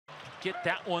get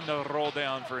that one to roll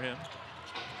down for him.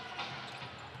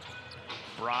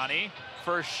 Bronny,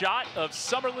 first shot of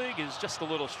Summer League is just a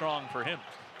little strong for him.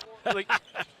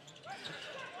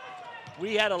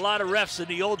 We had a lot of refs in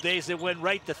the old days that went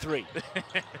right to 3.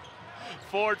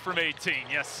 Ford from 18,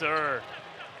 yes sir.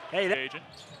 Hey, Agent.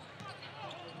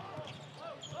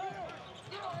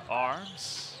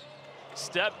 Arms.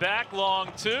 Step back,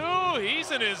 long 2. He's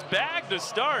in his bag to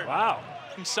start. wow.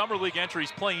 Summer League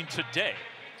entries playing today.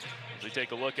 As we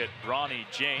take a look at Bronny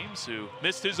James, who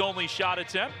missed his only shot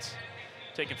attempt,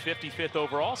 taken 55th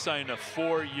overall, signing a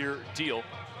 4-year deal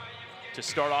to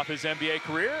start off his NBA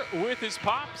career with his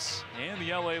pops and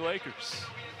the LA Lakers.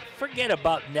 Forget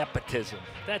about nepotism.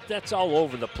 That's all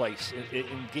over the place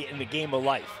in the game of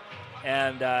life.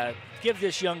 And give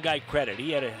this young guy credit.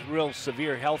 He had a real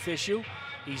severe health issue.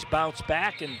 He's bounced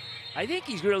back, and I think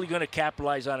he's really going to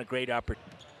capitalize on a great opportunity.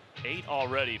 8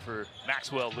 already for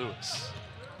Maxwell Lewis.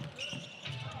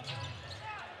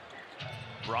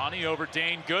 Bronny over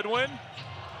Dane Goodwin.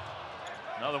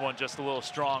 Another one just a little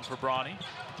strong for Bronny.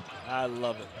 I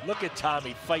love it. Look at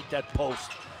Tommy fight that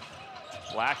post.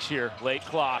 Blackshear, late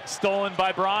clock, stolen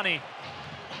by Bronny.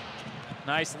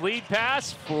 Nice lead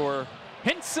pass for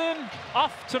Hinson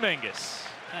off to Mingus.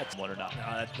 That's one or not.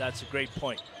 No, that's a great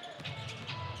point.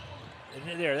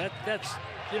 And there, that's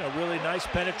really nice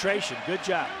penetration. Good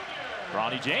job.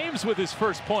 Bronny James with his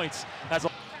first points as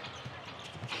a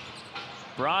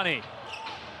Bronny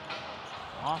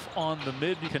off on the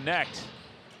mid connect.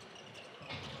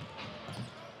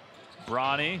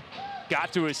 Bronny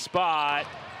got to his spot,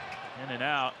 in and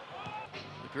out.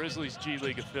 The Grizzlies G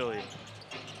League affiliate.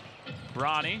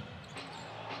 Bronny,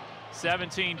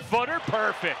 17-footer,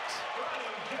 perfect.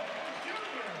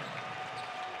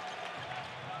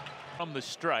 From the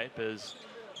stripe as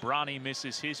Bronny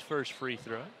misses his first free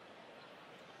throw.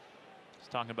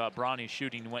 Talking about Bronny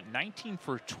shooting, went 19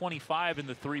 for 25 in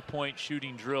the three-point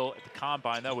shooting drill at the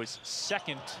combine. That was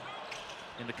second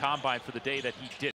in the combine for the day that he did.